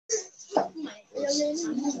Yes,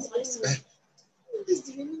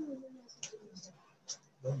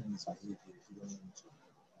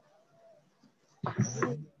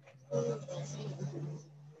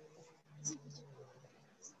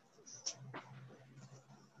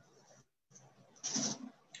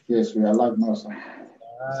 we are live now, sir.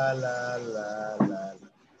 La la la la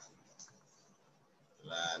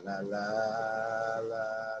la la la la la la.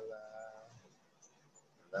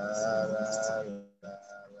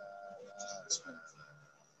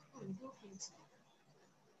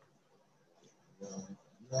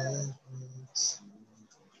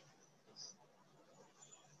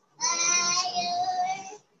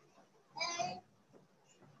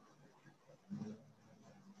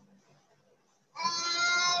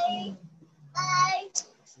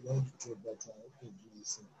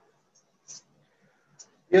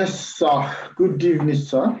 Yes, sir. Good evening,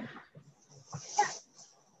 sir.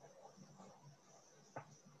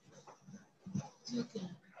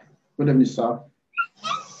 Good evening, sir.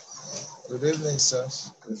 Good evening, sir.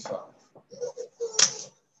 Yes, sir.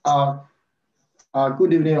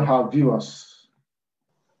 Good evening, our viewers.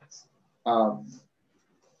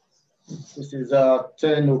 This is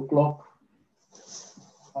 10 o'clock,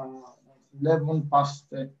 11 past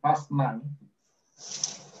 9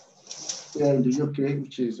 here in the UK,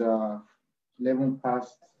 which is 11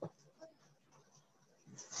 past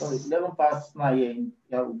 9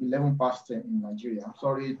 here it will be 11 past 10 in Nigeria. I'm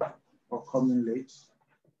sorry for coming late.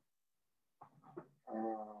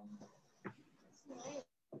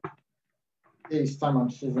 It's time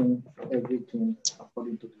and season for everything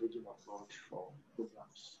according to the leading of God for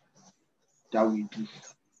programs that we do.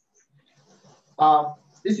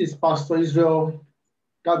 This is Pastor Israel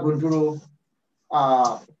Dagunduro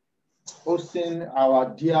hosting our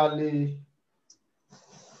dearly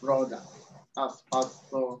brother, as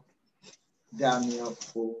Pastor Daniel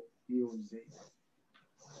Ohioze.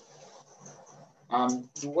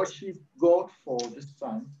 To worship God for this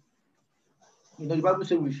time. You know, the Bible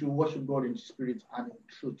says we should worship God in spirit and in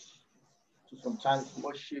truth. So sometimes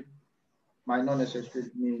worship might not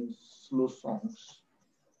necessarily mean slow songs.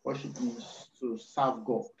 Worship means to serve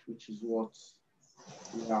God, which is what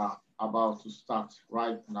we are about to start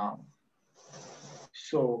right now.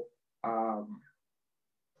 So I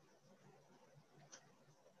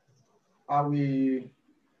will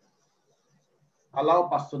allow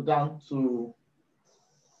Pastor Dan to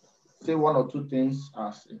say one or two things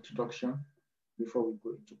as introduction before we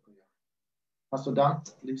go into prayer. Pastor Dan,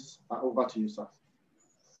 please, over to you, sir.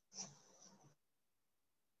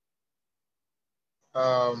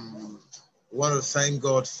 Want to thank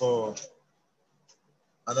God for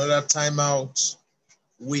another time out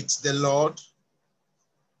with the Lord.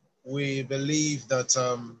 We believe that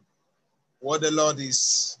what the Lord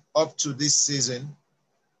is up to this season,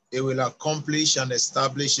 He will accomplish and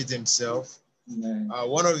establish it Himself.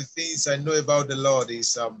 One of the things I know about the Lord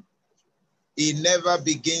is He never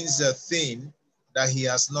begins a thing that He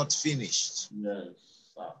has not finished. Yes,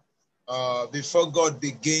 sir. Before God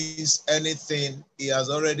begins anything, He has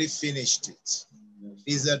already finished it. Yes,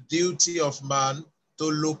 It's a duty of man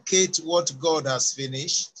to locate what God has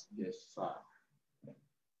finished. Yes, sir.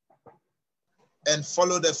 And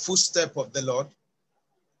follow the footstep of the Lord.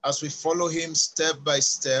 As we follow Him step by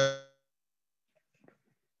step,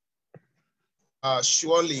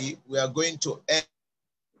 surely we are going to end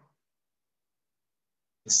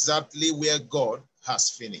exactly where God has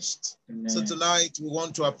finished. Amen. So tonight we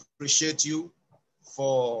want to appreciate you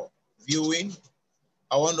for viewing.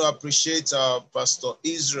 I want to appreciate Pastor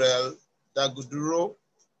Israel Dagunduro.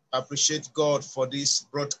 Appreciate God for this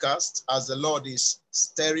broadcast as the Lord is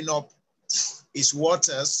stirring up His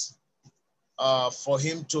waters for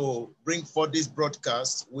Him to bring forth this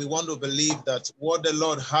broadcast. We want to believe that what the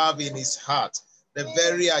Lord have in His heart, the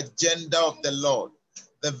very agenda of the Lord,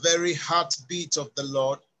 the very heartbeat of the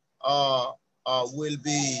Lord will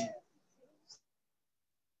be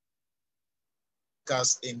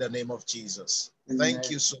cast in the name of Jesus. Amen.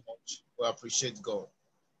 Thank you so much. We appreciate God.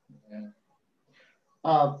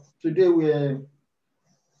 Today we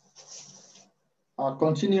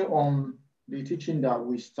continue on the teaching that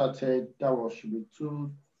we started, that should be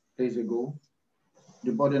 2 days ago,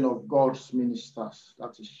 the burden of God's ministers.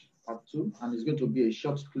 That is part 2, and it's going to be a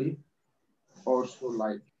short clip, also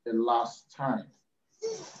like the last time.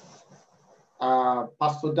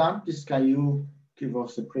 Pastor Dan, please can you give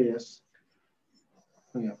us the prayers?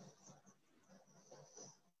 Yeah.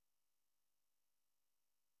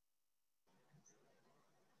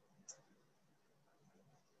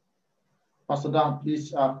 Pastor Dan,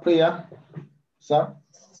 please, prayer, sir.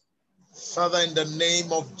 Father, in the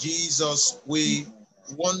name of Jesus, we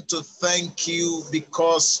want to thank you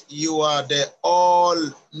because you are the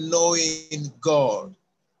all-knowing God.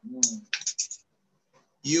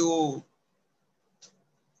 You've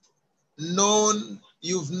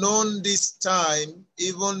known this time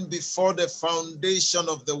even before the foundation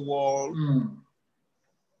of the world,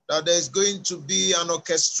 that there's going to be an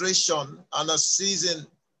orchestration and a season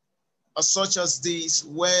such as this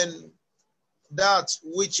when that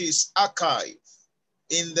which is archived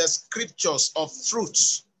in the scriptures of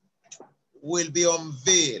truth will be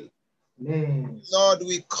unveiled. Lord,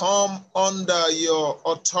 we come under your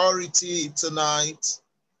authority tonight.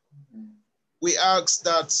 We ask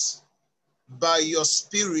that by your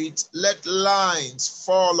spirit, let lines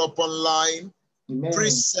fall upon line,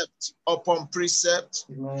 precept upon precept,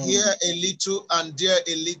 here a little and there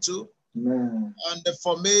a little, and the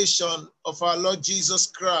formation of our Lord Jesus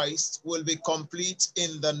Christ will be complete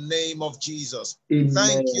in the name of Jesus.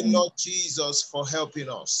 Thank you, Lord Jesus, for helping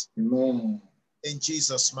us. In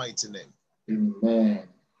Jesus' mighty name. Amen.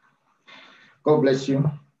 God bless you.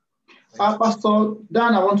 Pastor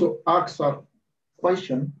Dan, I want to ask a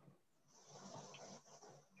question.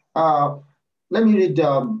 Let me read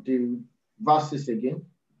the verses again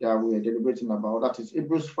that we are deliberating about. That is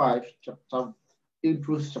Hebrews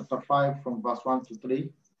chapter 5 from verse 1 to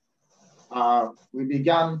 3. We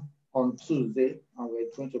began on Tuesday and we're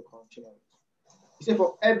going to continue. He said,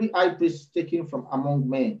 for every high priest taken from among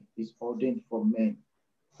men is ordained for men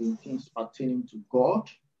in things pertaining to God,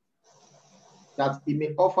 that he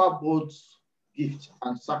may offer both gifts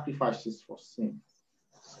and sacrifices for sin,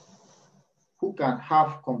 who can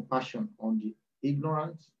have compassion on the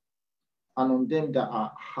ignorant and on them that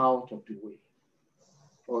are out of the way,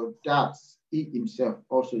 for that he himself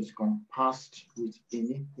also is compassed with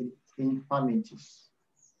infirmities,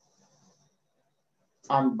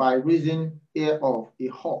 and by reason hereof he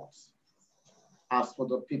hurts, as for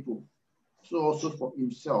the people, so also for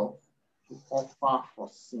himself to offer for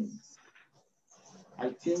sin. I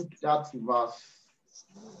think that verse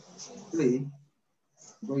 3,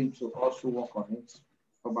 I'm going to also work on it,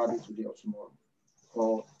 probably today or tomorrow,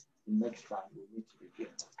 or the next time we meet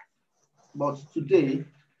again. But today,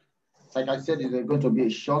 like I said, it's going to be a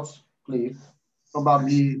short clip,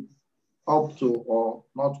 probably up to or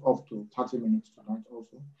not up to 30 minutes tonight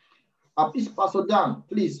also. Please, Pastor Dan,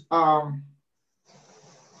 please,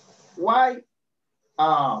 why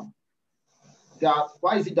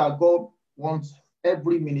is it that God wants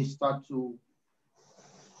every minister to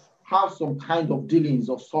have some kind of dealings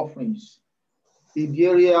or sufferings in the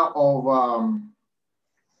area of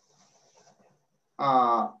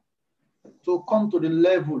to come to the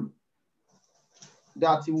level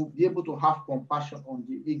that he will be able to have compassion on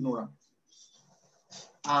the ignorant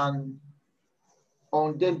and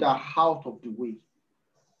on them that are out of the way?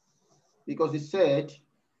 Because he said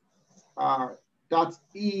that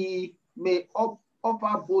he may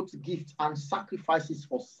offer both gifts and sacrifices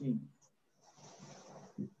for sin.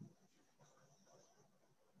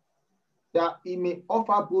 That he may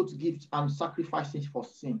offer both gifts and sacrifices for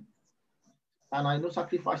sin. And I know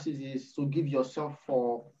sacrifices is to give yourself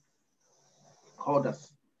for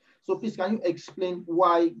others. So please, can you explain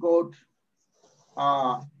why God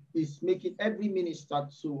is making every minister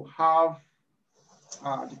to have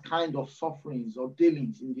the kind of sufferings or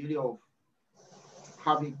dealings in the area of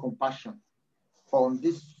having compassion on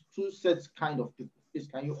these two sets kind of people? Please,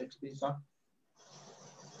 can you explain, sir?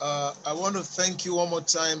 I want to thank you one more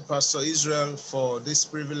time, Pastor Israel, for this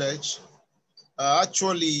privilege.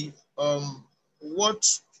 Actually,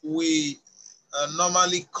 what we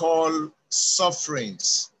normally call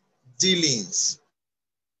sufferings, dealings,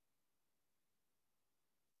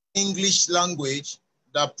 English language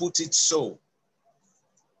that put it so.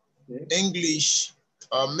 Okay. English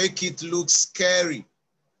make it look scary.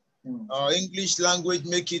 English language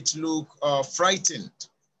make it look frightened.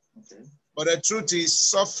 Okay. But the truth is,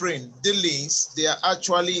 suffering, dealings, they are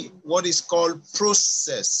actually what is called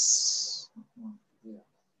process. Yeah.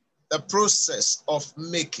 The process of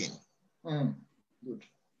making. Good.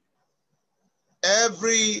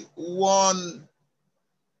 Everyone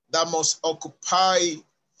that must occupy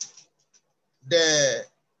the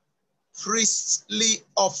priestly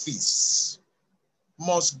office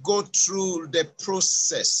must go through the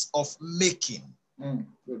process of making.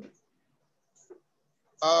 Good.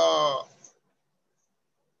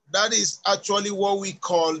 That is actually what we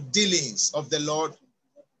call dealings of the Lord,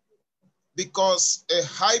 because a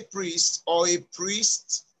high priest or a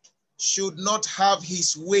priest should not have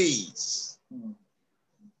his ways.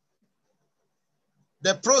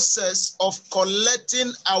 The process of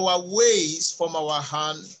collecting our ways from our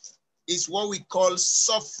hand is what we call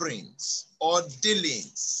sufferings or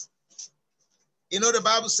dealings. You know, the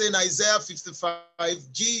Bible says in Isaiah 55,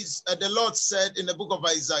 the Lord said in the book of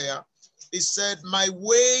Isaiah, he said, my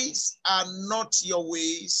ways are not your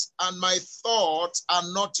ways, and my thoughts are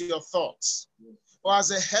not your thoughts. For as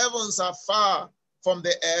the heavens are far from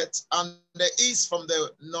the earth, and the east from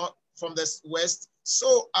the north, from the west,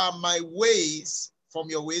 so are my ways from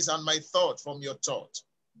your ways, and my thought from your thought.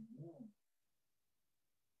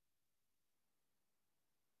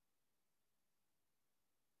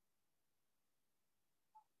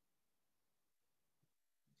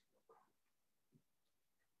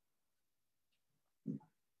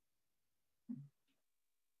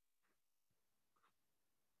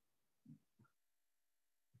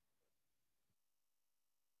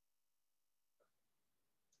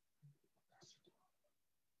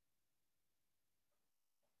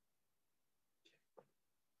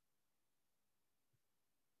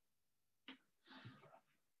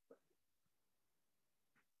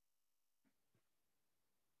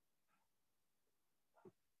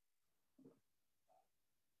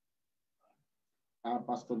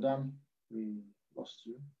 Pastor Dan, we lost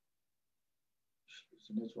you. It's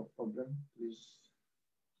a network problem. Please,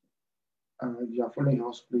 if you are following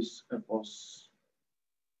us, please help us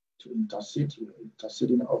to intercede. We're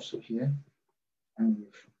interceding also here, and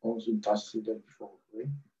we've also interceded before we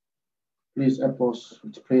pray. Please help us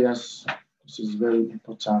with prayers. This is very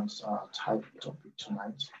important type topic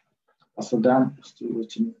tonight. Pastor Dan, still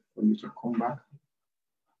waiting for you to come back.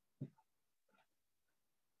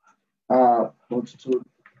 But to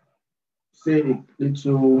say a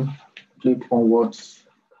little clip on what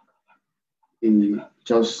he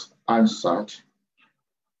just answered,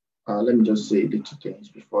 let me just say a little things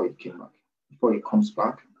before he comes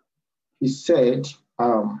back. He said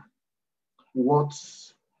what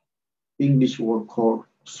English word called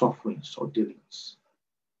sufferings or dealings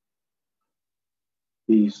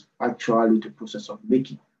is actually the process of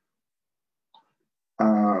making.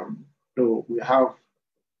 So we have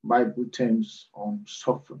Bible terms on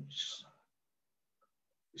sufferings.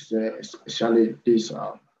 Especially this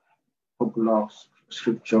popular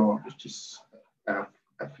scripture, which is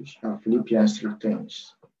Philippians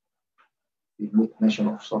 3:10. We make mention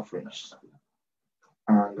of sufferings.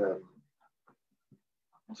 And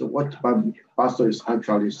so what the pastor is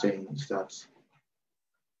actually saying is that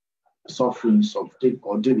sufferings of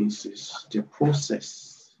or dealings is the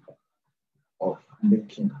process of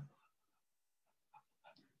making.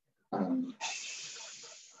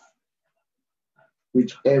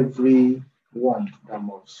 Which every one that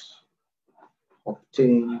must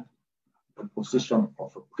obtain the position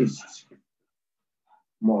of a priest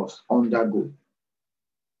must undergo,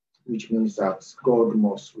 which means that God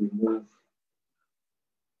must remove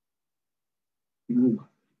you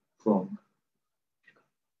from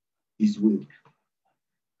his will.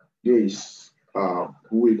 There is a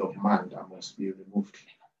will of man that must be removed.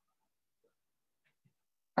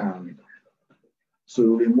 And so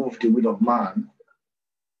remove the will of man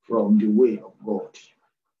from the way of God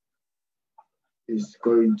is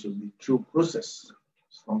going to be through process.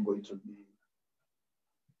 It's not going to be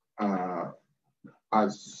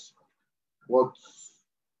as what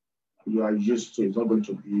you are used to. It's not going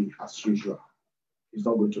to be as usual. It's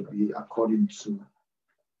not going to be according to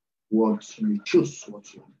what you choose,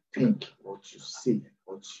 what you think, what you see,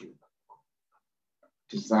 what you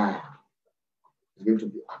desire. It's going to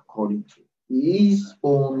be according to his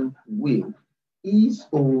own will, his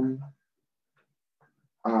own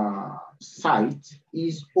sight,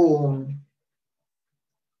 his own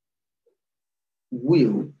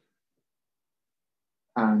will,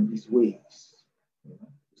 and his ways.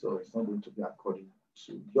 So it's not going to be according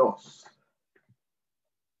to yours.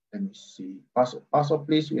 Let me see. Pastor,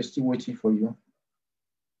 please, we're still waiting for you.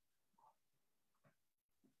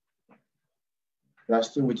 We are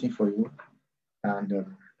still waiting for you. And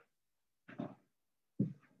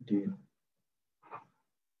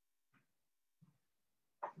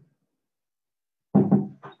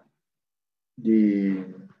the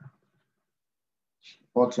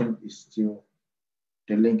button is still,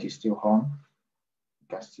 the link is still on. You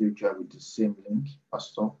can still join with the same link.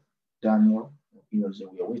 Pastor Daniel, Ohioze,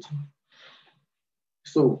 we are waiting.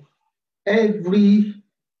 So every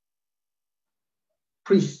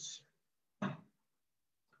priest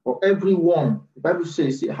or everyone, the Bible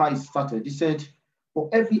says how it started. It said, for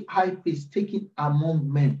every high priest taken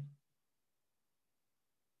among men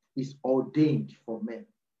is ordained for men.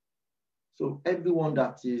 So everyone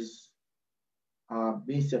that is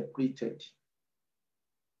being separated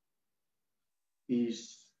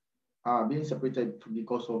is being separated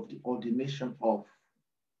because of the ordination of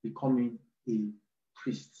becoming a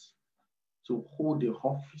priest, to hold the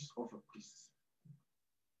office of a priest,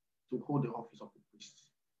 to hold the office of a priest.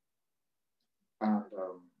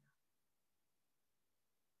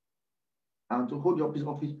 And to hold the office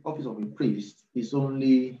of a priest is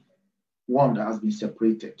only one that has been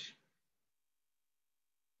separated,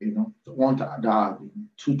 one that has been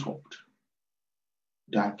tutored,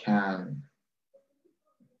 that can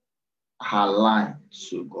align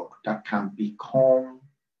to God, that can become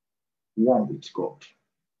one with God.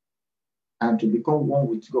 And to become one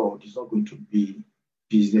with God is not going to be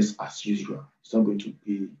business as usual. It's not going to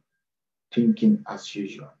be thinking as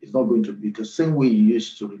usual. It's not going to be the same way you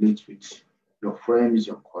used to relate with your friends,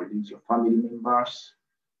 your colleagues, your family members.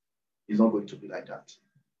 It's not going to be like that.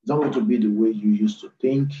 It's not going to be the way you used to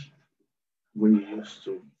think, the way you used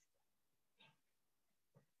to.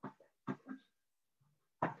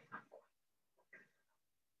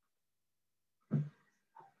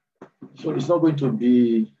 So it's not going to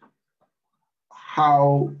be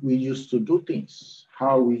how we used to do things,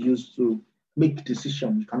 how we used to make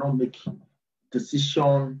decisions. You cannot make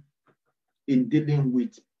decision in dealing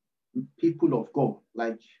with people of God,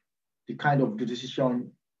 like the kind of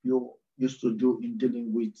decision you used to do in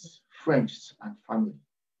dealing with friends and family,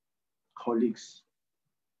 colleagues.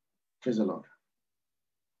 Praise the Lord.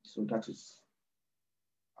 So that is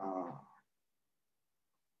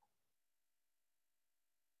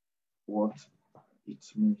what it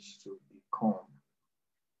means to become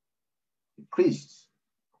a priest.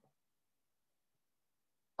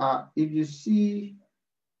 If you see,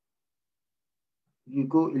 you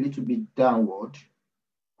go a little bit downward.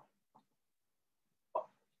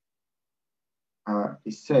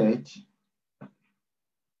 It said,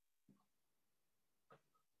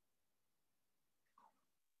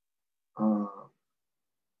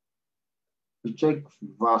 we check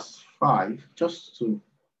verse 5, just to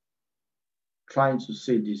trying to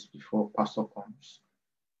say this before Pastor comes.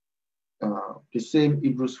 The same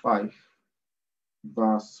Hebrews 5,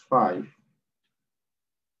 verse 5.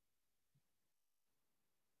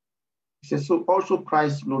 It says, so also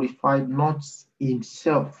Christ glorified not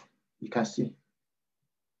himself. You can see.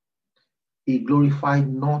 He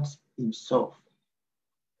glorified not himself.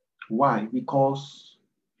 Why? Because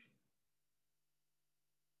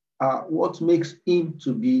what makes him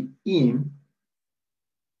to be him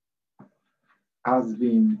has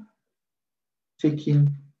been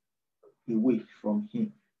taken away from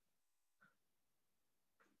him.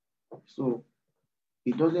 So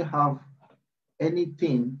he doesn't have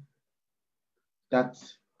anything that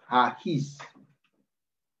are his.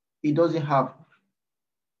 He doesn't have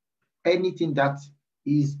anything that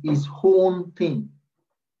is his own thing.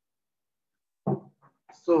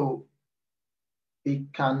 So he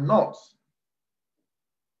cannot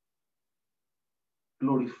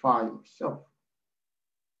glorify himself.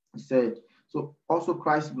 He said, so also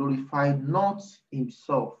Christ glorified not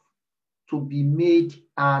himself to be made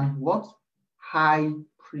an what? High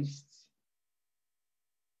priest.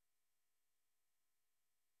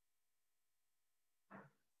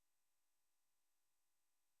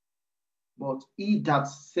 But he that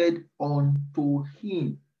said unto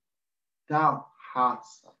him, thou art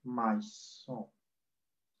my son.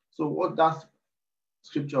 So what that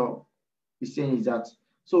scripture is saying is that,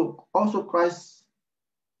 so also Christ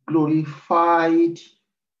glorified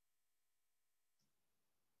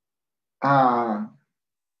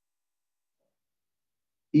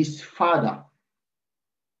his father.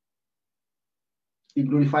 He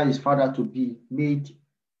glorified his father to be made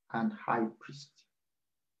an high priest.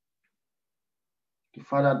 The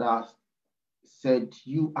father that said,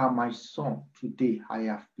 you are my son, today I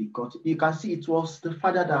have begotten. You can see it was the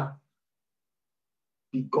father that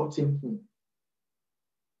begotten him.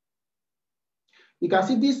 You can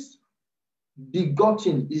see this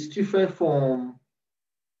begotten is different from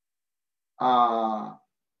the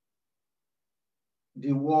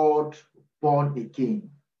word born again.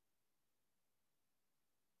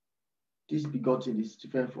 This begotten is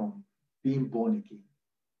different from being born again.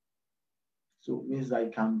 So it means that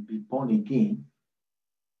you can be born again,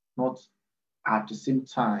 not at the same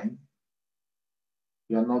time.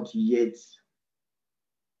 You are not yet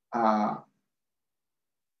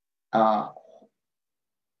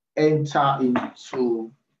enter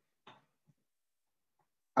into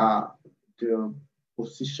the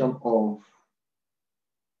position of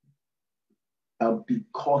a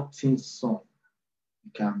begotten son.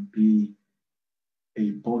 You can be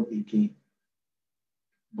a born again,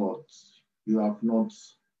 but you have not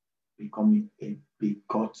become a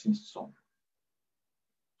begotten son.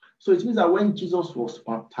 So it means that when Jesus was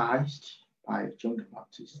baptized by John the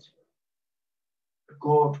Baptist,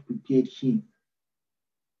 God prepared him.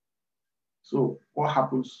 So what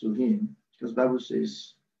happens to him? Because the Bible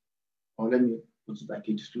says, or let me put it like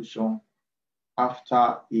a description,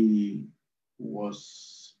 after he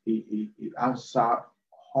answered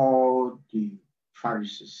all the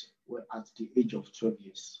Pharisees were at the age of 12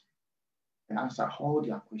 years. He answered all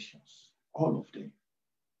their questions, all of them.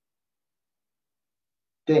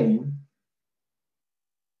 Then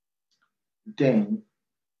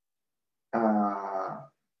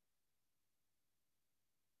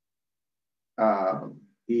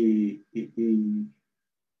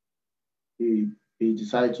he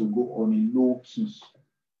decided to go on a low key.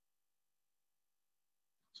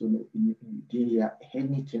 So he didn't hear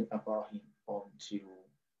anything about him until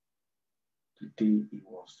the day he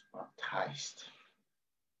was baptized.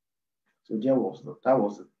 So that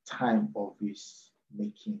was the time of his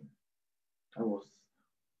making. That was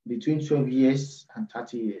between 12 years and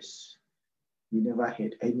 30 years. He never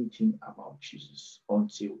heard anything about Jesus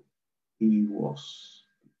until he was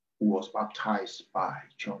baptized by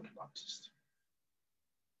John the Baptist.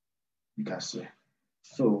 You can see.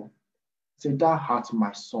 So, say, thou art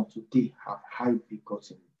my son, today have I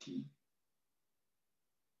begotten thee.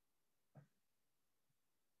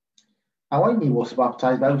 And when he was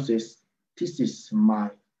baptized, the Bible says, this is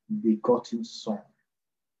my begotten son,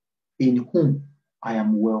 in whom I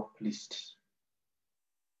am well pleased.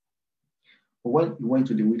 But when he went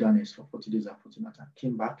to the wilderness for 40 days and 40 nights and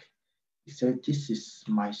came back, he said, this is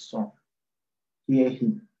my son, hear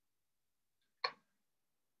him.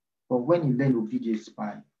 But when he learned obedience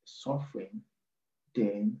by suffering,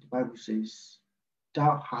 then the Bible says,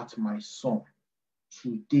 thou art my son,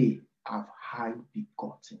 today have I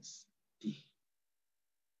begotten thee.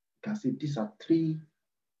 You can see these are three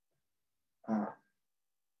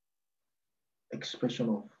expression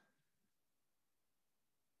of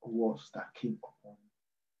words that came upon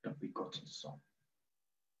the begotten son.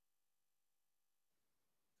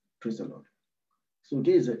 Praise the Lord. So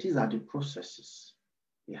these are the processes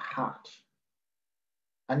he had.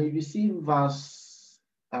 And if you see verse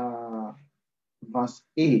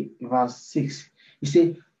 6, he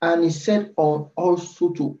said, and he said also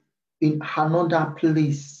to in another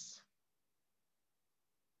place,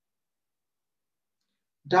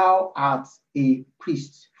 thou art a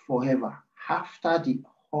priest forever, after the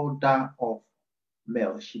order of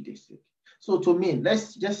Melchizedek. So to me,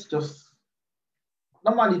 let's just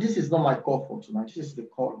normally this is not my call for tonight. This is the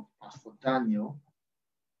call of Pastor Daniel.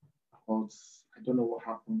 But I don't know what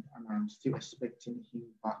happened, and I'm still expecting him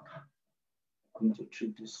back. I'm going to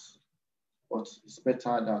treat this. But it's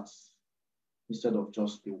better that instead of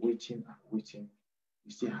just be waiting and waiting,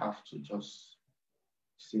 we still have to just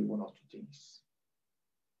say one or two things.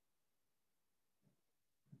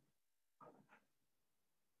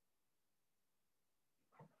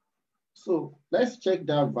 So let's check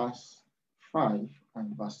that verse 5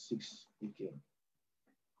 and verse 6 again.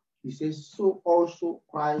 He says, so also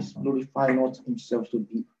Christ glorified not himself to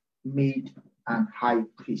be made an high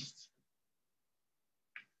priest,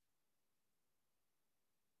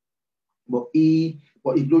 but he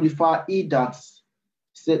glorified he that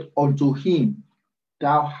said unto him,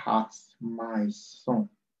 thou art my son,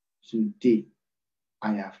 today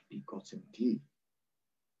I have begotten thee.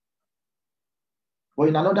 But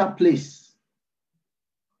in another place,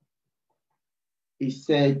 he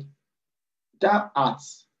said, thou art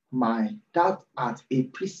a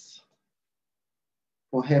priest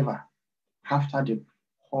forever, after the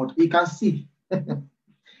order. You can see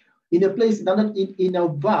in a place, in a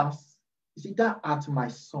verse, you see, thou art my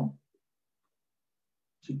son,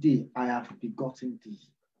 today I have begotten thee.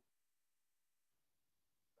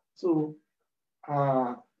 So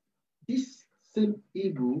this same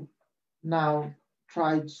Hebrew now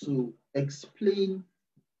try to explain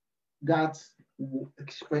that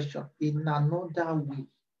expression in another way.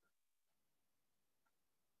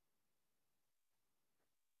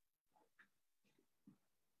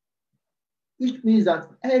 Which means that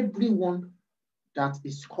everyone that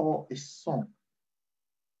is called a son,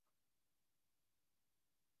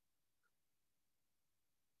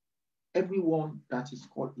 everyone that is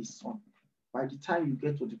called a son, by the time you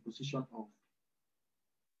get to the position of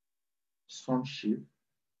sonship,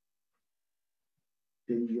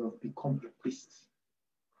 then you have become a priest.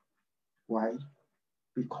 Why?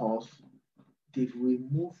 Because they've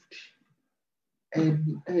removed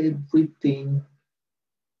everything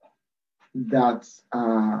that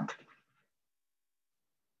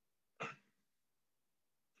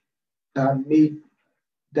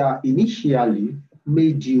initially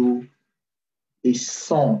made you a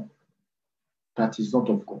son that is not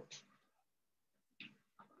of God.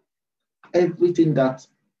 everything that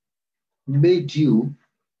made you,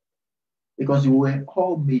 because you were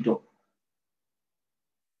all made up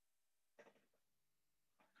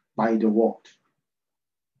by the word.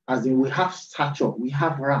 As in, we have stature, we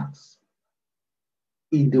have ranks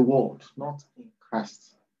in the world, not in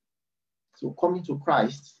Christ. So coming to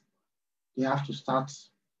Christ, they have to start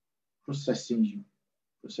processing you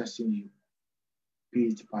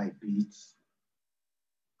bit by bit,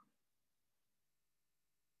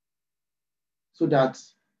 so that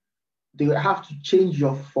they have to change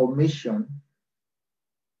your formation.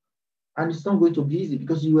 And it's not going to be easy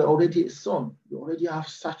because you were already a son. You already have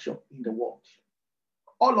stature in the world.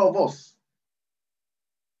 All of us.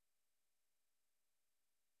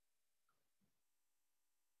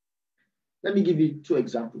 Let me give you two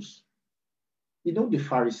examples. You know the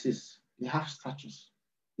Pharisees, they have statues.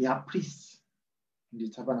 They are priests in the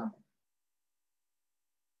tabernacle.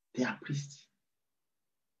 They are priests.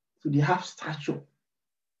 So they have stature.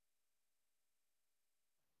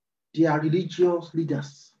 They are religious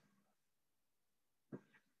leaders.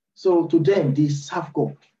 So to them, they serve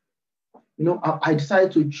God. You know, I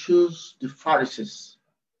decided to choose the Pharisees.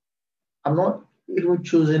 I'm not even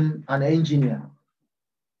choosing an engineer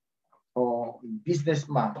or a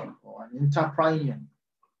businessman or an entrepreneur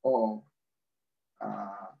or a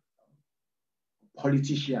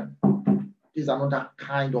politician. These are another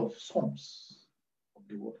kind of sons of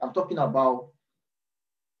the world. I'm talking about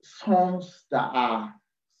sons that are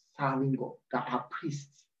serving God, that are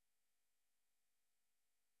priests.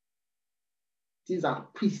 These are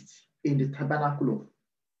priests in the tabernacle of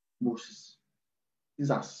Moses.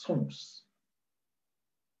 These are sons.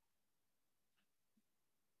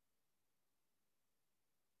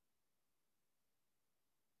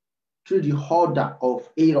 Through the order of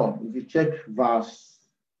Aaron, if you check verse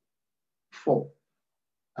 4.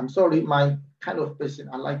 I'm sorry, my kind of person,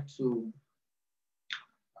 I like to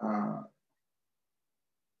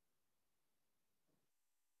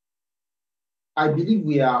I believe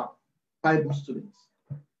we are Bible students.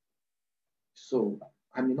 So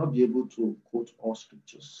I may not be able to quote all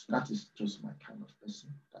scriptures. That is just my kind of person.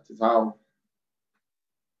 That is how,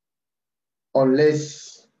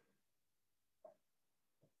 unless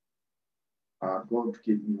God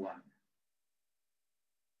gave me one.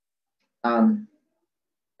 And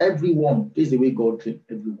everyone, this is the way God treats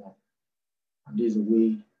everyone. And this is the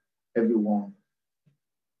way everyone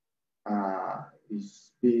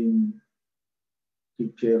is being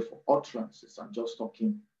prepared for utterances. I'm just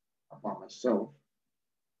talking about myself.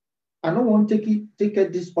 And no one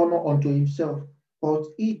taketh this honor unto himself, but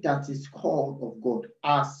he that is called of God,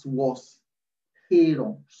 as was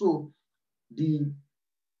Aaron. So the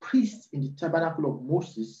priests in the tabernacle of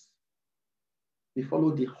Moses, they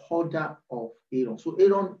followed the order of Aaron. So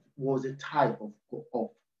Aaron was a type of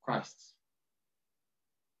Christ,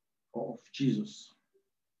 or of Jesus.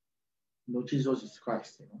 You know, Jesus is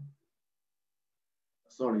Christ, you know.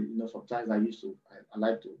 Sorry, you know, sometimes I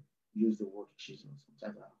like to use the word Jesus.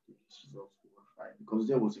 Sometimes I have to use Jesus to glorify, because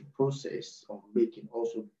there was a process of making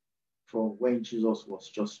also from when Jesus was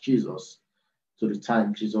just Jesus to the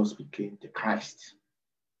time Jesus became the Christ.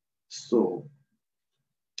 So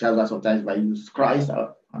that's why sometimes if I use Christ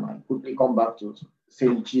and I quickly come back to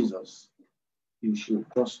saying Jesus, you should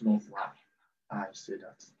just know why I say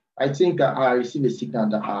that. I think I received a signal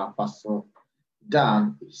that Pastor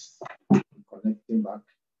Dan is connecting back.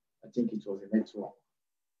 I think it was a network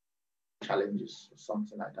challenges or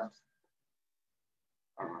something like that,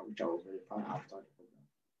 which I was verifying after the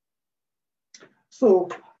program. So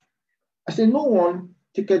I said, no one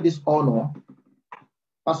taketh this honor.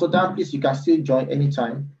 Pastor Dan, please, you can still join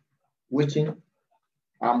anytime. Waiting.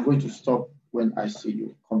 I'm going to stop when I see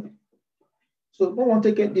you coming. So no one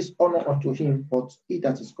taketh this honor unto him, but he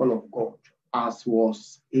that is called of God, as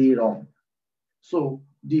was Aaron. So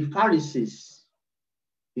the Pharisees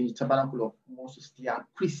in the tabernacle of Moses, they are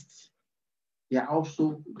priests. They are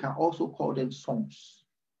also, you can also call them sons.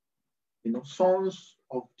 You know, sons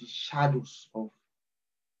of the shadows of,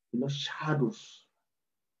 shadows.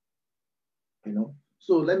 You know.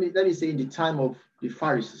 So let me say, in the time of the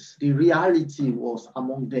Pharisees, the reality was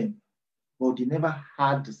among them, but they never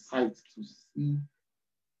had the sight to see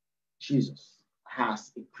Jesus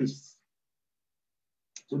as a priest.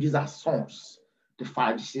 So these are sons. The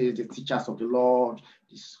Pharisees, the teachers of the Lord,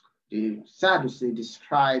 the Sadducees, the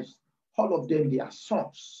scribes, all of them, they are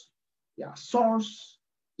sons. They are sons,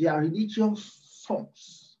 they are religious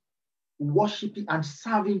sons, worshiping and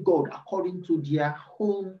serving God according to their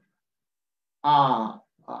own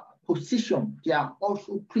position. They are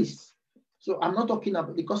also priests. So I'm not talking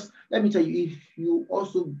about, because let me tell you, if you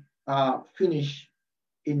also finish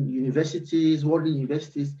in universities, worldly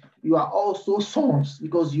universities, you are also sons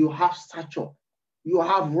because you have stature, you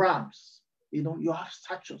have ranks, you have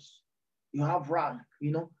status, you have rank,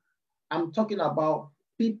 I'm talking about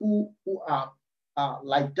people who are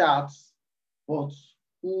like that, but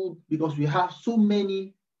who, because we have so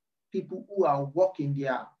many people who are working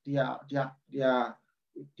uh,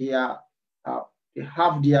 they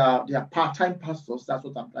have their part-time pastors. That's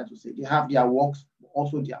what I'm trying to say. They have their works,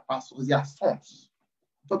 also their pastors, their sons.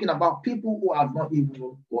 I'm talking about people who have not even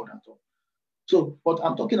known God at all. So, but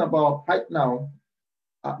I'm talking about right now,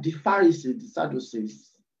 the Pharisees, the Sadducees,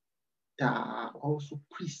 they are also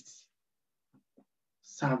priests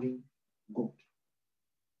serving God.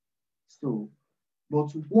 So,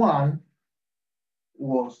 but one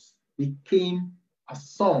became a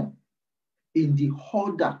son in the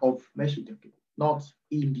order of Melchizedek, not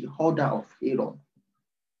in the order of Aaron,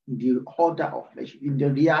 in the order of Melchizedek, in the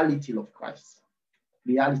reality of Christ,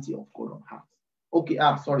 reality of God on earth. Okay,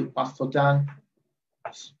 sorry, Pastor Dan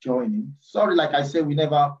is joining. Sorry, like I said, we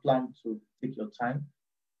never planned to take your time,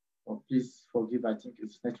 but please forgive, I think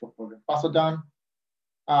it's network problem. Pastor Dan,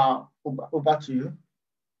 over to you.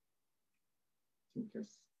 I think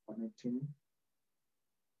it's connecting.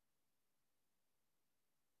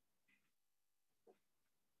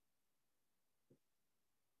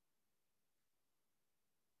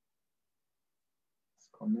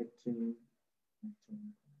 Connecting.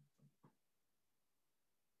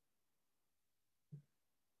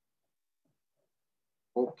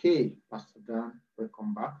 Okay, Pastor Dan,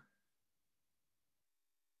 welcome back.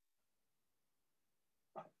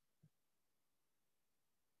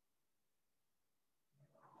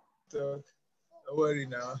 Don't worry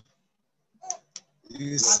now.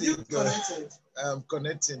 You see, I'm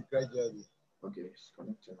connecting gradually. Okay, it's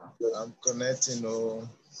connecting now. I'm connecting. Oh.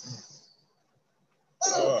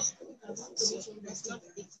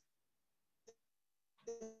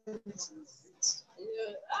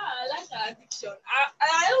 I like the addiction.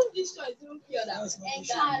 I hope this one is not pure that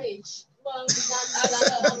encourage.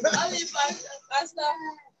 Only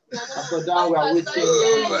Pastor Dan, we are waiting.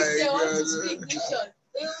 Oh my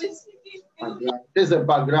God. There's a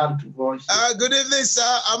background voice. Good evening,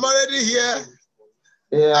 sir. I'm already here.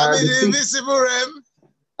 Yeah, I'm in the invisible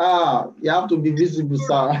realm. You have to be visible,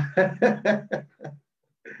 sir.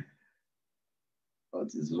 What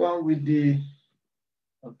is wrong with the...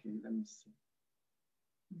 Okay, let me see.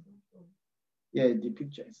 Yeah, the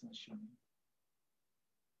picture is not showing.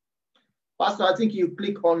 Pastor, I think you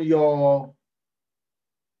click on your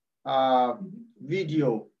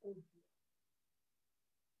video.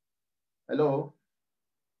 Hello?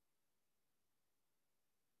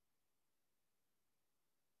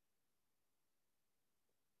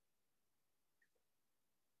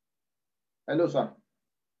 Hello, sir.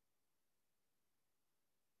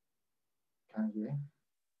 Can you hear?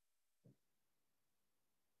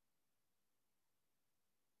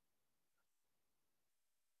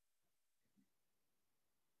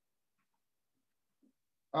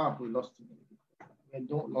 We lost him. We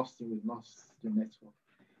don't lost him, we lost the network.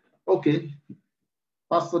 Okay.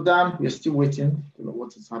 Pastor Dan, we're still waiting to know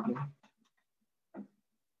what is happening.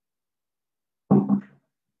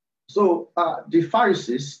 So the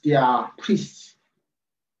Pharisees, they are priests.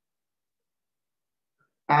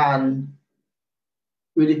 And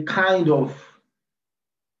with a kind of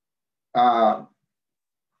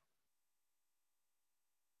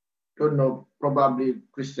don't know, probably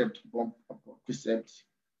precept,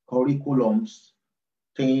 curriculums,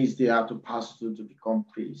 things they have to pass through to become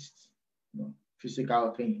priests,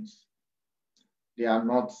 physical things. They are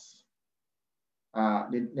not,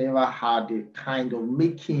 they never had the kind of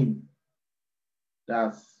making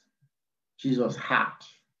that Jesus had.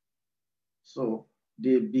 So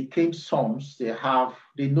they became sons, they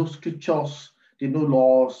know scriptures, they know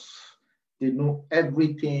laws, they know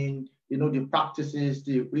everything, they know the practices,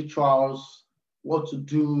 the rituals, what to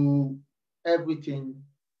do, everything,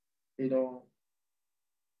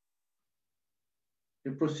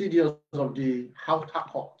 the procedures of the outer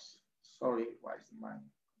courts. Sorry, why is my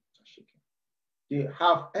shaking? They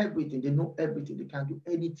have everything, they know everything, they can do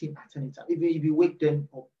anything at any time. Even if you wake them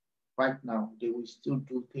up right now, they will still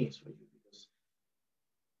do things for you because,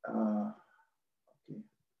 okay.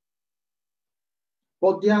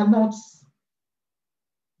 But they are not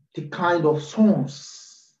the kind of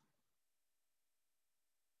sons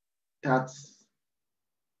that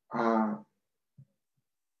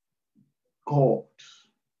God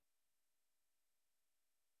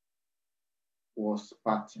was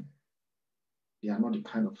parting. They are not the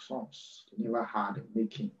kind of sons. They never had a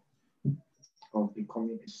making of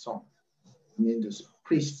becoming a son. I mean, the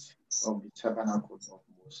priest of the tabernacle of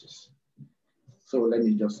purposes. So let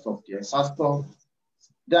me just stop there. Pastor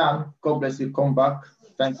Dan, God bless you. Come back.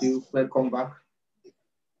 Thank you. Welcome back.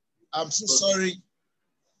 I'm so sorry.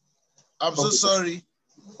 I'm so sorry.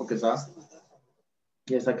 Okay, sir.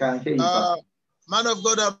 Yes, I can hear you. Man of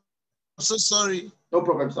God, I'm so sorry. No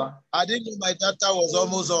problem, sir. I didn't know my data was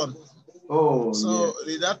almost on. Oh, so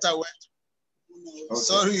the data went. Okay.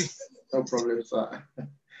 Sorry. No problem, sir.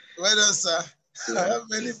 Well done, sir. Yeah. I have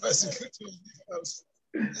many persecutors in the house.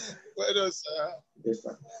 Well done, sir. Yes,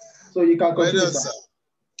 sir. So you can continue, well done, sir.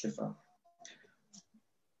 Yes, sir.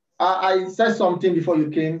 I said something before you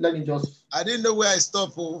came. Let me just. I didn't know where I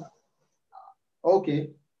stopped. Oh. Okay.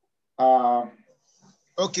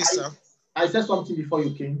 Okay, sir. I said something before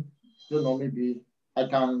you came. Don't know, maybe I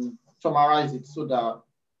can summarize it so that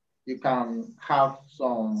you can have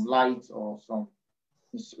some light or some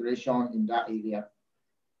inspiration in that area.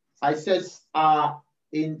 I said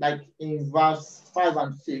in verse 5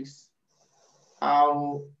 and 6,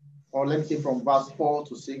 how, or let me say from verse 4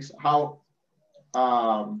 to 6, how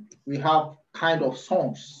we have kind of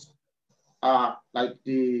songs that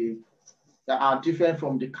are different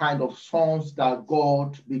from the kind of sons that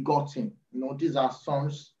God begotten. You know, these are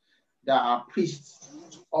sons that are priests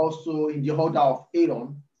also in the order of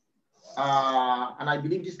Aaron. And I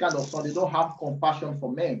believe this kind of sons, they don't have compassion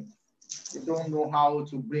for men. They don't know how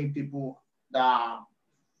to bring people that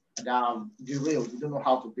are derailed. They don't know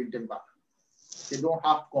how to bring them back. They don't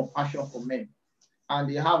have compassion for men. And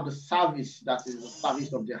they have the service that is the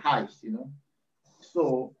service of the highest, you know.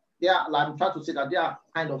 So yeah, like I'm trying to say that they are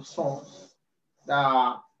kind of sons that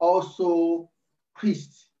are also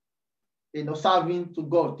priests, you know, serving to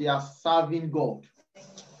God. They are serving God,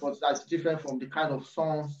 but that's different from the kind of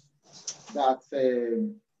sons that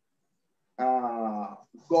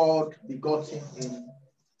God begotten in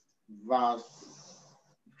verse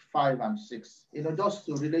 5 and 6. You know, just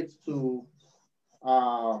to relate to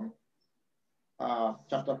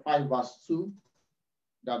chapter 5, verse 2,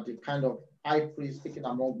 that the kind of high priest speaking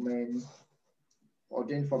among men,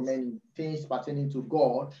 ordained for many things pertaining to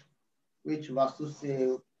God, which verse 2 say,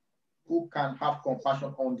 who can have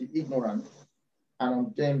compassion on the ignorant and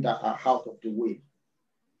on them that are out of the way.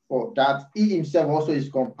 For that he himself also is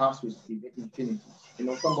compassed with infinity. You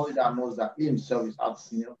know, somebody that knows that he himself is out,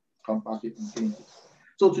 you know, compassed with infinity.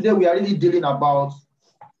 So today we are really dealing about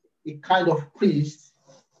a kind of priest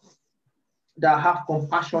that have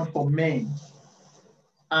compassion for men.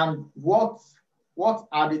 And what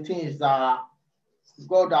are the things that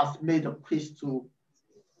God has made a priest to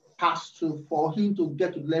pass through for him to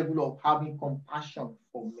get to the level of having compassion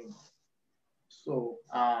for men? So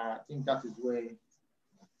I think that is where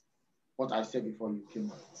what I said before you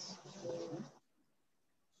came.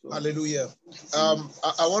 So, hallelujah.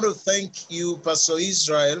 I want to thank you, Pastor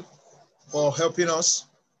Israel, for helping us.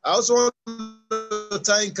 I also want to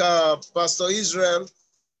thank Pastor Israel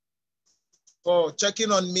for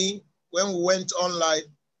checking on me when we went online.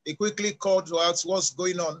 He quickly called to ask what's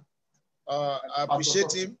going on. I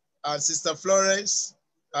appreciate him. And Sister Florence,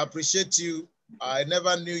 I appreciate you. I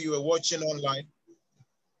never knew you were watching online.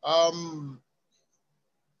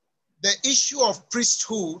 The issue of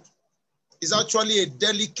priesthood is actually a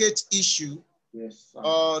delicate issue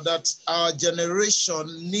that our generation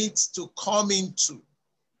needs to come into.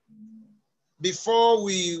 Before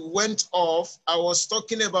we went off, I was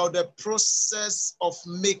talking about the process of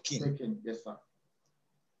making. Yes, sir.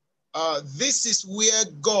 This is where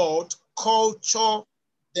God culture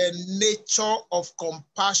the nature of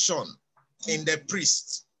compassion in the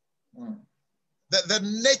priest. The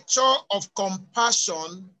nature of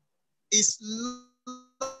compassion is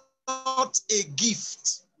not a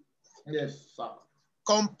gift. Yes, sir.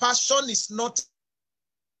 Compassion is not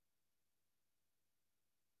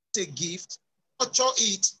a gift. Culture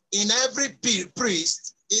it in every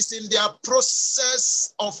priest is in their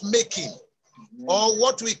process of making, or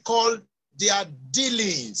what we call their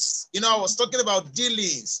dealings. You know, I was talking about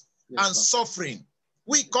dealings and suffering.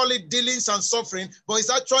 We call it dealings and suffering, but it's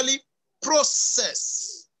actually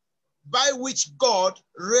process by which God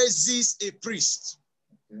raises a priest.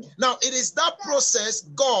 Now, it is that process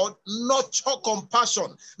God nurture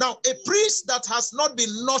compassion. Now, a priest that has not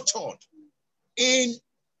been nurtured in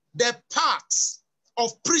the parts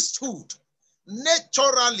of priesthood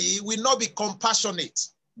naturally will not be compassionate.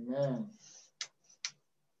 Amen.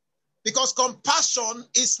 Because compassion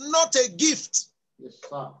is not a gift. Yes,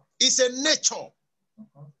 sir. It's a nature.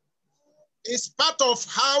 It's part of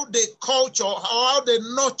how they culture, how they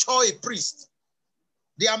nurture a priest.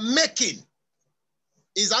 Their making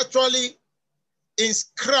is actually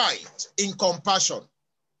inscribed in compassion.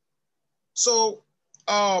 So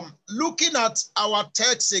looking at our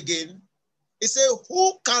text again, it says,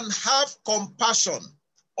 who can have compassion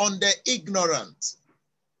on the ignorant?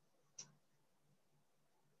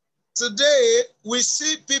 Today, we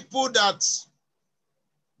see people that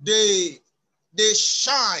they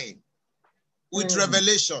shine with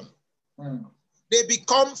revelation. They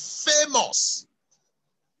become famous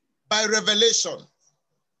by revelation.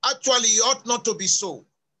 Actually, it ought not to be so.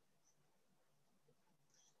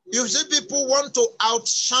 You see, people want to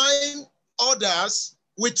outshine others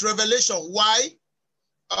with revelation. Why?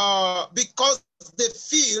 Because they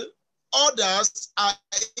feel others are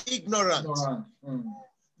ignorant.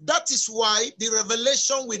 That is why the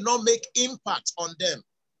revelation will not make impact on them.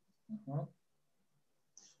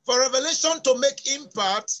 For revelation to make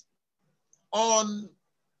impact on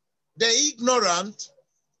the ignorant,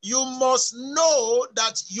 you must know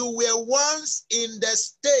that you were once in the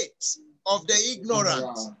state of the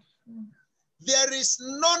ignorant. There is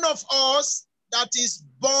none of us that is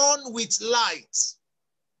born with light.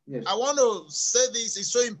 Yes. I want to say this,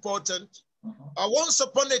 it's so important. Once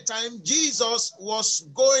upon a time, Jesus was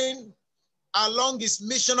going along his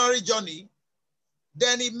missionary journey.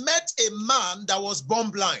 Then he met a man that was born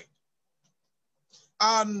blind.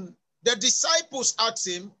 And the disciples asked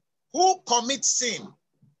him, who commits sin?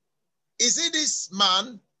 Is it this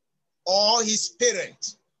man or his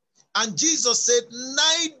parent? And Jesus said,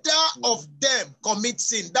 neither of them commit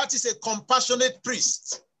sin. That is a compassionate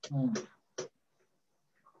priest.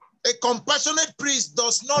 A compassionate priest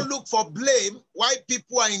does not look for blame why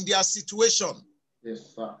people are in their situation.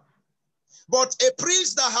 Yes, sir. But a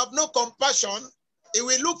priest that have no compassion, he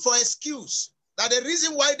will look for excuse. That the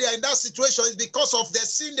reason why they are in that situation is because of the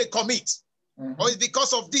sin they commit. Or it's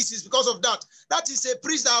because of this, it's because of that. That is a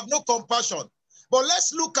priest that have no compassion. But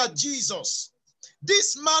let's look at Jesus.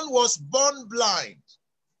 This man was born blind.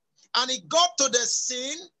 And he got to the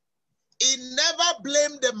sin. He never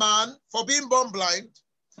blamed the man for being born blind.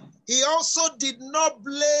 He also did not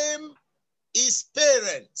blame his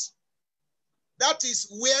parents. That is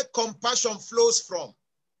where compassion flows from.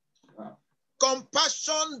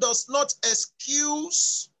 Compassion does not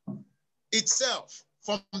excuse itself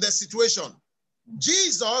from the situation.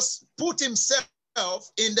 Jesus put himself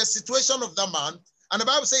in the situation of the man, and the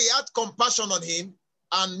Bible says he had compassion on him,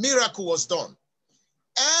 and miracle was done.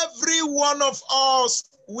 Every one of us,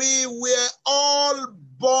 we were all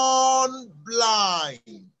born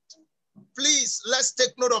blind. Please, let's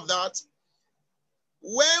take note of that.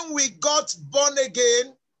 When we got born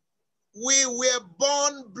again, we were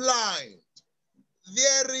born blind.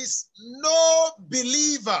 There is no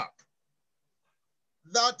believer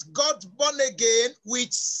that got born again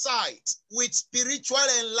with sight, with spiritual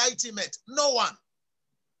enlightenment. No one.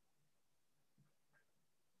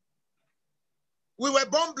 We were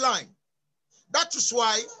born blind. That is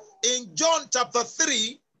why in John chapter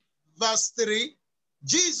 3, verse 3,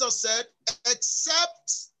 Jesus said,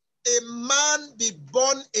 except a man be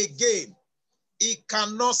born again, he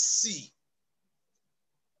cannot see.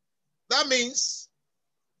 That means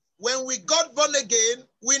when we got born again,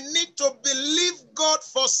 we need to believe God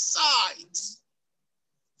for sight,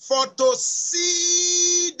 for to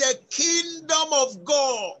see the kingdom of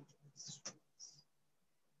God.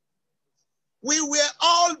 We were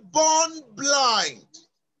all born blind.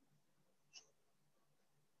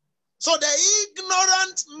 So the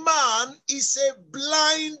ignorant man is a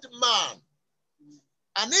blind man.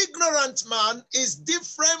 An ignorant man is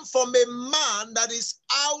different from a man that is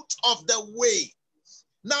out of the way.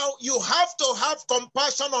 Now, you have to have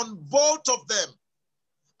compassion on both of them.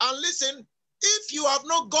 And listen, if you have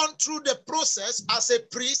not gone through the process as a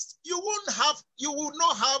priest, you will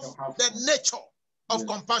not have the nature of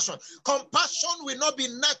compassion. Compassion will not be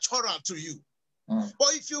natural to you.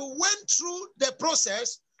 But if you went through the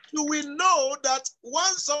process, you will know that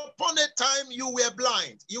once upon a time you were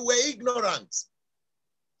blind, you were ignorant.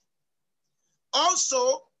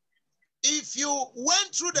 Also, if you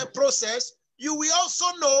went through the process, you will also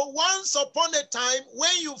know once upon a time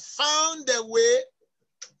when you found a way,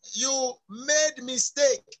 you made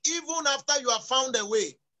mistake. Even after you have found a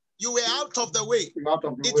way, you were out of the way.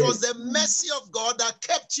 It was the mercy of God that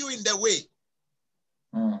kept you in the way.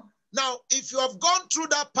 Now, if you have gone through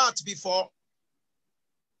that part before,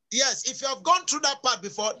 yes, if you have gone through that part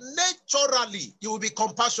before, naturally, you will be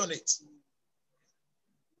compassionate.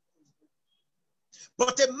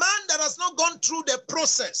 But a man that has not gone through the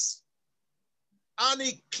process and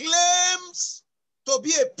he claims to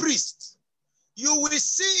be a priest, you will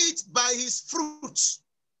see it by his fruits,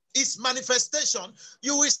 his manifestation.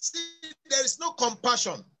 You will see there is no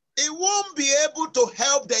compassion. He won't be able to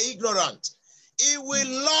help the ignorant. He will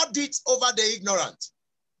lord it over the ignorant.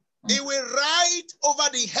 He will ride over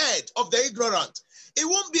the head of the ignorant. He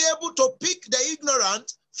won't be able to pick the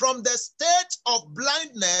ignorant from the state of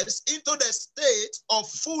blindness into the state of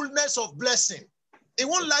fullness of blessing. He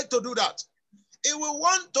won't like to do that. He will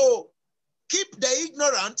want to keep the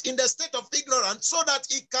ignorant in the state of ignorance so that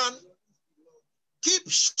he can keep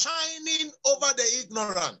shining over the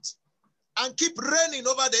ignorant and keep reigning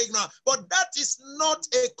over the ignorant. But that is not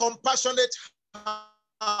a compassionate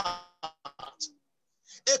heart.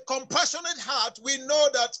 A compassionate heart, we know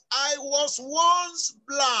that I was once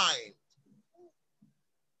blind.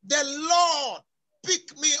 The Lord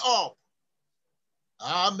picked me up.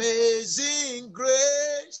 Amazing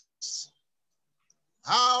grace,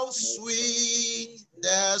 how sweet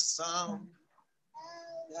the sound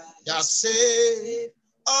that saved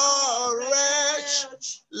a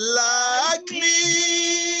wretch like me.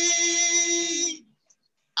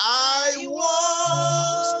 I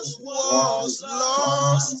was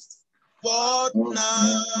lost, but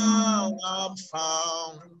now I'm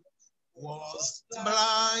found. Was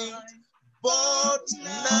blind, but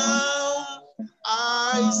now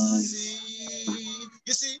I see.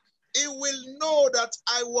 You see, he will know that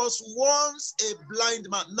I was once a blind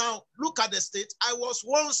man. Now, look at the state. I was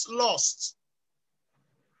once lost.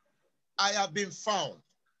 I have been found.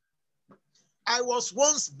 I was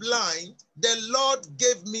once blind. The Lord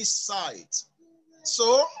gave me sight.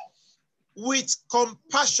 So, with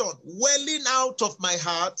compassion welling out of my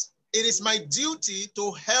heart, it is my duty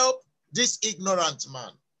to help this ignorant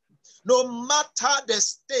man. No matter the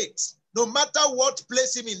state, no matter what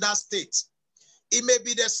place him in that state, it may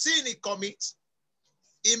be the sin he commits,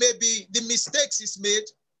 it may be the mistakes he's made,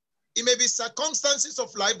 it may be circumstances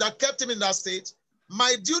of life that kept him in that state.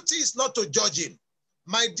 My duty is not to judge him.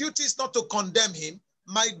 My duty is not to condemn him.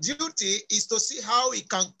 My duty is to see how he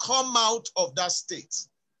can come out of that state.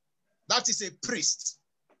 That is a priest.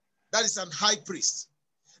 That is an high priest.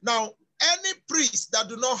 Now, any priest that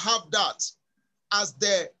do not have that as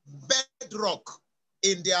the bedrock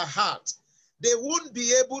in their heart, they won't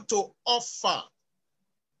be able to offer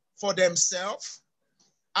for themselves,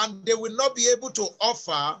 and they will not be able to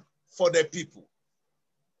offer for the people.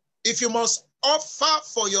 If you must offer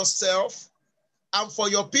for yourself and for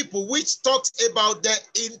your people, which talks about the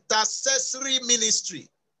intercessory ministry,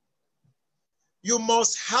 you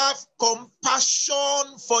must have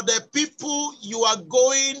compassion for the people you are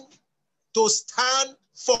going to stand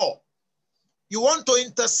for. You want to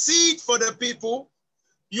intercede for the people,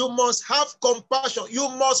 you must have compassion. You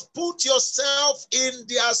must put yourself in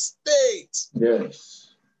their state.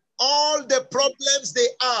 Yes. All the problems they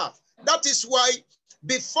have. That is why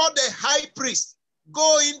before the high priest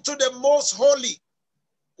go into the most holy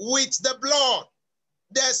with the blood,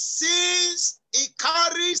 the sins, he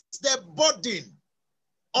carries the burden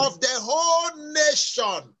of the whole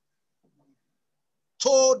nation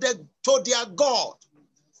to their God.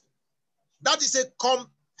 That is a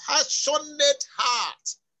compassionate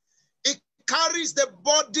heart. It carries the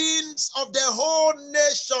burdens of the whole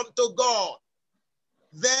nation to God.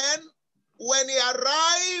 Then, when he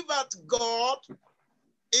arrives at God,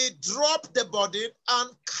 he drops the burden and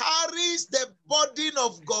carries the burden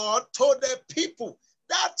of God to the people.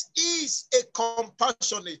 That is a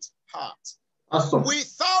compassionate heart. Awesome.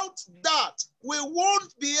 Without that, we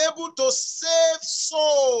won't be able to save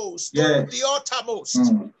souls to the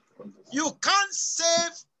uttermost. You can't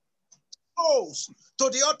save souls to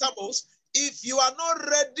the uttermost if you are not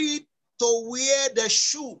ready to wear the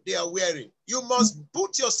shoe they are wearing. You must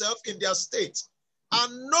put yourself in their state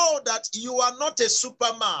and know that you are not a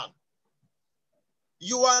superman.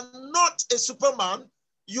 You are not a superman.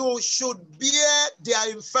 You should bear their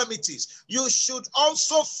infirmities. You should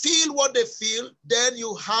also feel what they feel. Then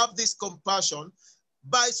you have this compassion.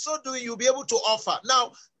 By so doing, you'll be able to offer.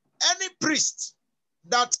 Now, any priest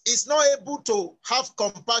that is not able to have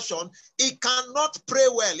compassion, he cannot pray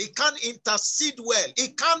well. He can't intercede well. He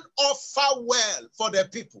can't offer well for the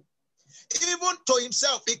people. Even to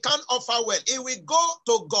himself, he can't offer well. He will go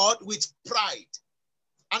to God with pride.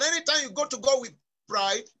 And anytime you go to God with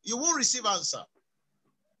pride, you won't receive answer.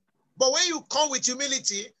 But when you come with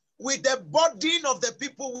humility, with the burden of the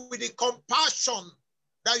people, with the compassion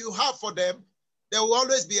that you have for them, there will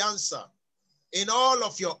always be answer in all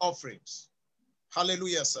of your offerings.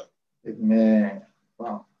 Hallelujah, sir. Amen.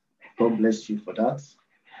 Wow. God bless you for that.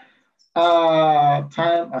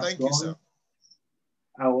 Time has Thank gone. you, sir.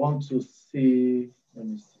 I want to see, let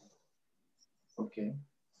me see. Okay.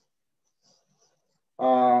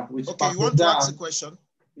 With Okay, Pastor you want to Dan, ask a question?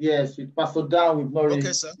 Yes, with Pastor Dan, we've not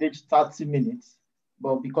really reached 30 minutes,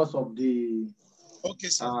 but because of the okay,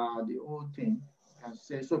 sir. The whole thing, can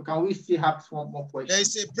say. So can we still have one more question? There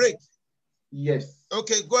is a break. Yes.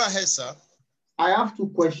 Okay, go ahead, sir. I have two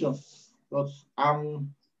questions, but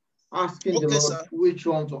I'm asking the Lord sir. which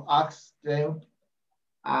one to ask them.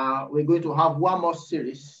 We're going to have one more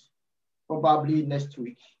series, probably next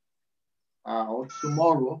week or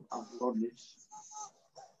tomorrow, as God lives.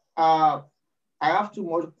 I have two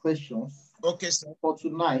more questions. Okay, sir. For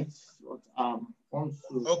tonight, but want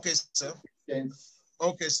to. Okay, sir.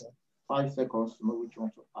 Okay, sir. 5 seconds to know which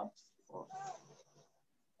one to ask.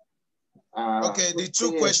 Okay, the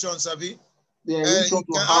two questions, Abi. Yeah, you can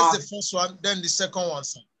ask the first one, then the second one,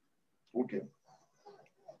 sir. Okay.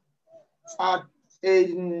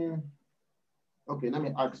 Okay, let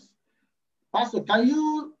me ask. Pastor, can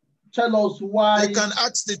you tell us why? You can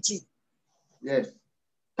ask the two. Yes.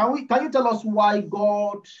 Can you tell us why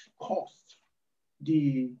God caused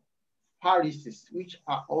the Pharisees, which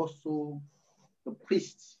are also the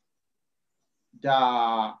priests,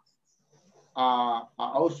 that are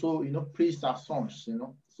also, priests are sons,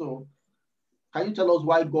 So can you tell us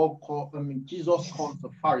why Jesus called the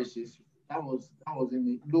Pharisees? That was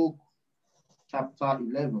in Luke chapter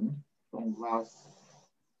 11 from verse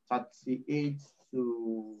 38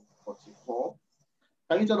 to 44.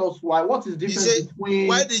 Can you tell us why? What is different between?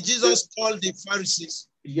 Why did Jesus call the Pharisees?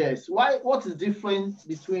 Yes. What is different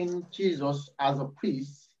between Jesus as a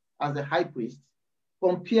priest, as a high priest,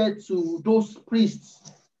 compared to those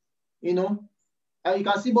priests? And you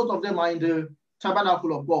can see both of them are in the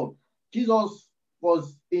tabernacle of God. Jesus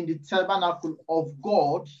was in the tabernacle of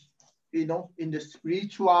God, in the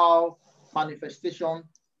spiritual manifestation,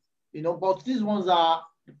 but these ones are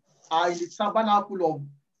in the tabernacle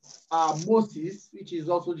of Moses, which is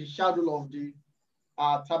also the shadow of the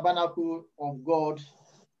tabernacle of God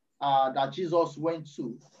that Jesus went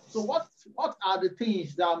to. So what are the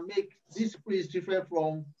things that make this priest different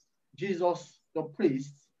from Jesus, the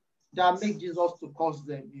priest, that make Jesus to cause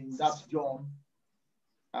them in that John?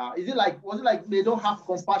 Was it like they don't have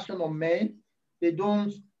compassion on men? They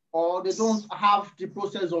don't have the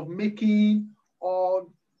process of making, or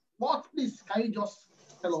what? Please, can you just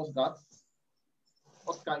tell us that?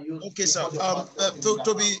 What can you? Okay, sir.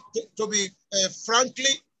 To be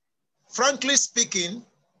frankly speaking,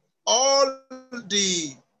 all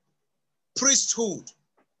the priesthood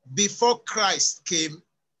before Christ came,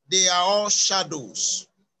 they are all shadows.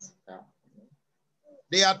 Yeah.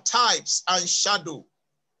 They are types and shadow.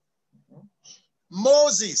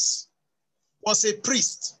 Moses was a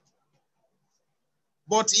priest,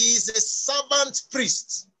 but he is a servant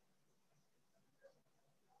priest.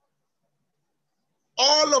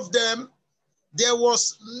 All of them, there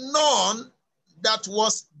was none that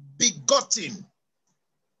was begotten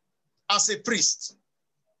as a priest.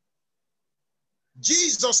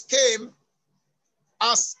 Jesus came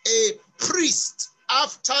as a priest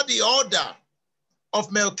after the order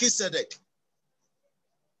of Melchizedek.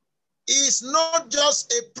 He is not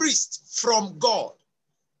just a priest from God.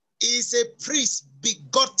 He is a priest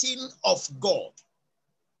begotten of God.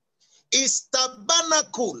 His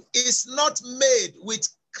tabernacle is not made with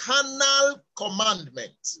carnal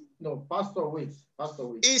commandments. No, Pastor, wait.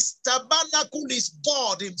 His tabernacle is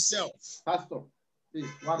God himself. Pastor, please.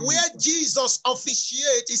 Where Jesus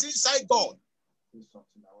officiates is inside God.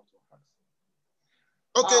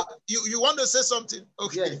 Okay, you want to say something?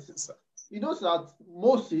 Okay. Yes. You know that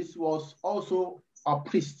Moses was also a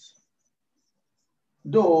priest,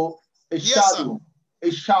 though a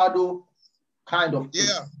shadow kind of priest.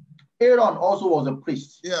 Yeah. Aaron also was a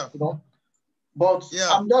priest. Yeah. But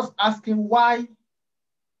I'm just asking why.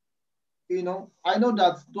 I know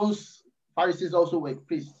that those Pharisees also were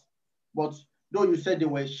priests, but though you said they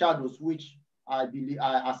were shadows, which I believe,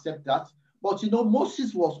 I accept that. But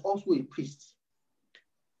Moses was also a priest.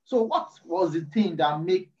 So what was the thing that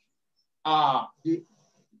make the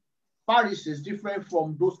Pharisees different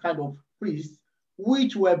from those kind of priests,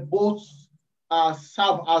 which were both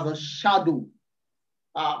serve as a shadow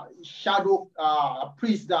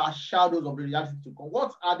priests that are shadows of the reality to come?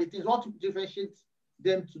 What are the things? What differentiates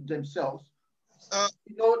them to themselves?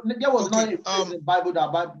 There was not a place in the Bible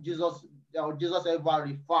that Jesus ever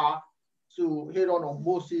refer to Aaron or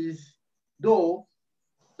Moses, though.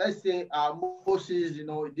 Let's say Moses,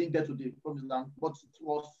 didn't get to the promised land, but it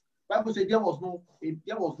was Bible said there was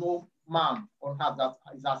no man on earth that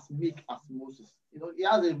is as meek as Moses. He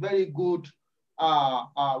has a very good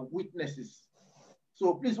witnesses.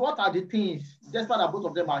 So please, what are the things, despite that both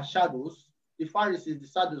of them are shadows, the Pharisees, the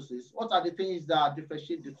Sadducees, what are the things that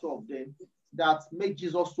differentiate the two of them that make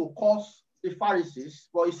Jesus to cause the Pharisees,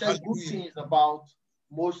 but he says good things about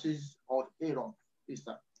Moses or Aaron? Please,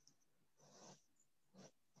 sir.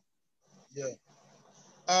 Yeah.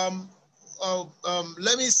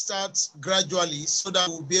 let me start gradually so that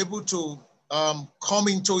we'll be able to come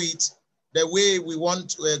into it the way we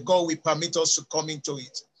want, God will permit us to come into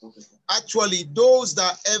it. Okay. Actually, those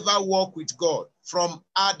that ever walk with God from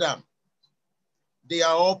Adam, they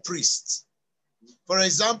are all priests. For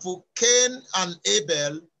example, Cain and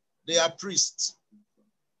Abel, they are priests.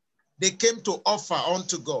 They came to offer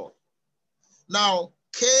unto God. Now,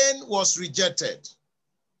 Cain was rejected,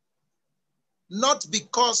 not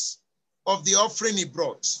because of the offering he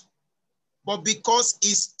brought, but because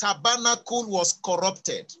his tabernacle was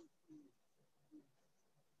corrupted.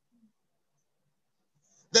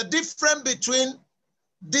 The difference between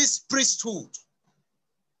this priesthood,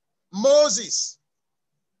 Moses,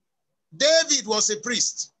 David was a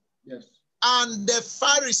priest, Yes. and the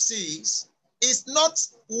Pharisees is not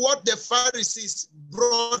what the Pharisees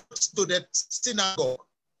brought to the synagogue.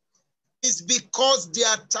 It's because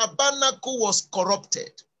their tabernacle was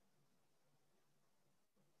corrupted.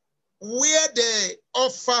 Where they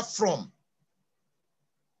offer from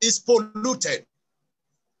is polluted.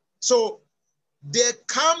 So there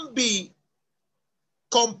can be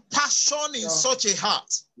compassion in such a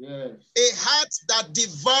heart. Yes. A heart that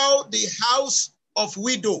devour the house of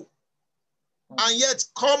widow and yet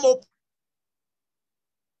come up.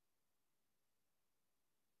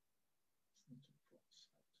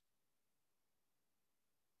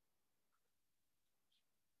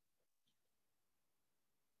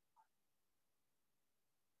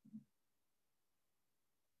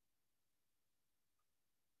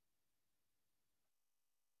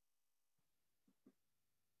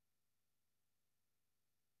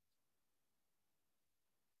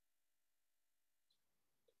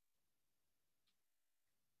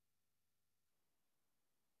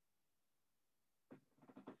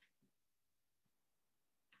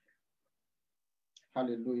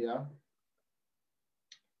 Hallelujah.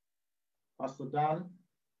 Pastor Dan,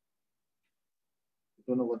 I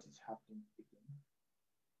don't know what is happening again.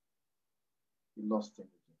 We lost him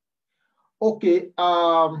again. Okay,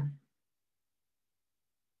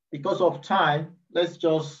 because of time, let's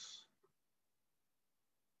just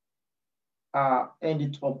end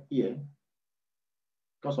it up here.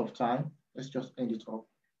 Because of time, let's just end it up.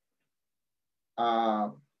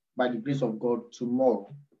 By the grace of God,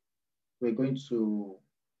 tomorrow, we're going to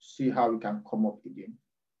see how we can come up again.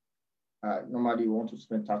 Normally, we want to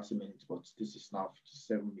spend 30 minutes, but this is now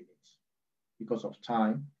 57 minutes because of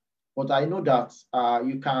time. But I know that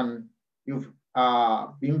you've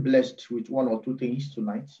been blessed with one or two things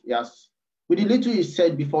tonight. Yes, with the little he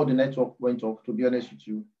said before the network went off, to be honest with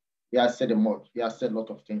you, he has said a lot. He has said a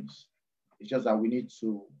lot of things. It's just that we need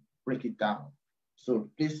to break it down.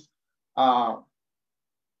 So please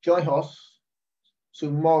join us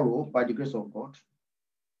tomorrow by the grace of God,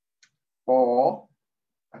 or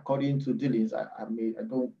according to dealings, I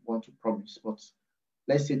don't want to promise, but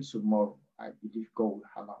let's say tomorrow. I believe God will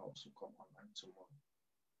allow us to come online tomorrow,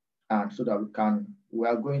 and so that we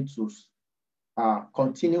are going to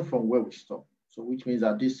continue from where we stop. So, which means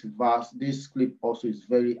that this clip also is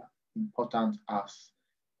very important as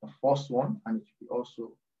the first one, and it will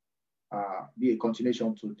also be a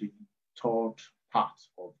continuation to the third part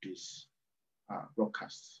of this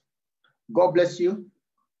broadcast. God bless you.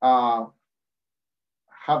 Have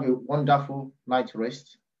a wonderful night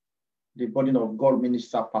rest. The Burden of God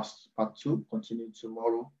Minister Part 2 continue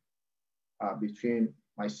tomorrow between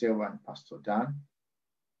myself and Pastor Dan.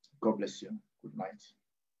 God bless you. Good night.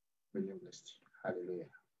 Really blessed. Hallelujah.